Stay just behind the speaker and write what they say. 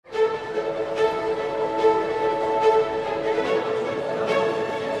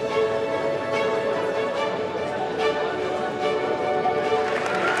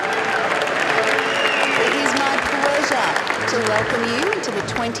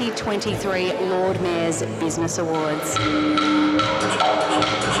2023 Lord Mayor's Business Awards.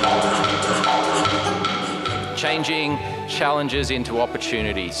 Changing challenges into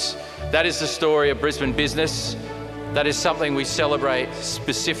opportunities. That is the story of Brisbane business. That is something we celebrate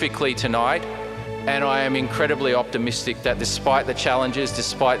specifically tonight. And I am incredibly optimistic that despite the challenges,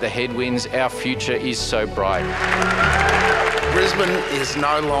 despite the headwinds, our future is so bright. Brisbane is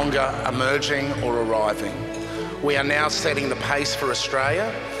no longer emerging or arriving. We are now setting the pace for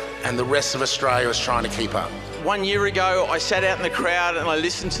Australia, and the rest of Australia is trying to keep up. 1 year ago, I sat out in the crowd and I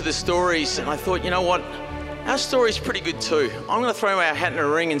listened to the stories and I thought, you know what? Our story's pretty good too. I'm going to throw my hat in a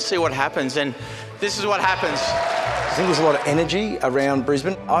ring and see what happens, and this is what happens. I think there's a lot of energy around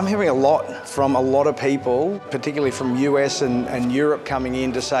Brisbane. I'm hearing a lot from a lot of people, particularly from US and Europe, coming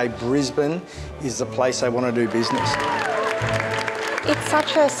in to say Brisbane is the place they want to do business. It's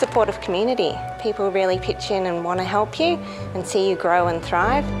such a supportive community. People really pitch in and want to help you and see you grow and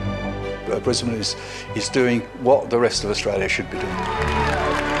thrive. Brisbane is doing what the rest of Australia should be doing.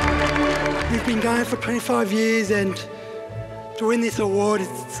 We've been going for 25 years, and to win this award,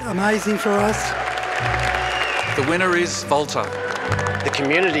 it's amazing for us. The winner is Volta. The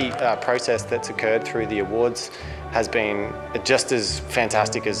community process that's occurred through the awards has been just as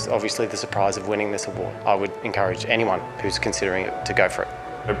fantastic as obviously the surprise of winning this award. I would encourage anyone who's considering it to go for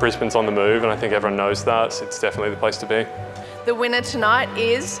it. Brisbane's on the move, and I think everyone knows that. So it's definitely the place to be. The winner tonight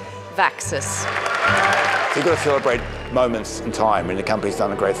is Vaxis. You've got to celebrate moments in time when the company's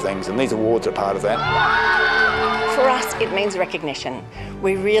done great things, and these awards are part of that. For us, it means recognition.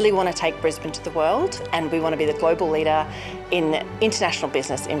 We really want to take Brisbane to the world, and we want to be the global leader in international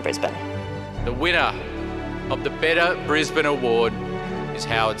business in Brisbane. The winner of the Better Brisbane Award is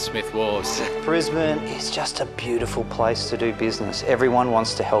Howard Smith Wharves. Brisbane is just a beautiful place to do business. Everyone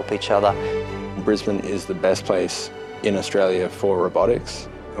wants to help each other. Brisbane is the best place in Australia for robotics,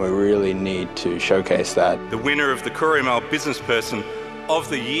 and we really need to showcase that. The winner of the Courier Mail Business Person of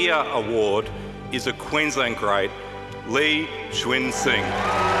the Year Award is a Queensland great, Lee Chuen Sing.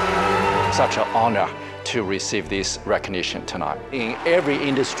 Such an honour to receive this recognition tonight. In every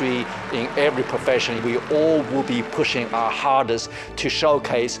industry, in every profession, we all will be pushing our hardest to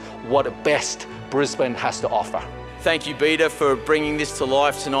showcase what the best Brisbane has to offer. Thank you, Beta, for bringing this to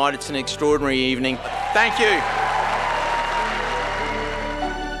life tonight. It's an extraordinary evening. Thank you.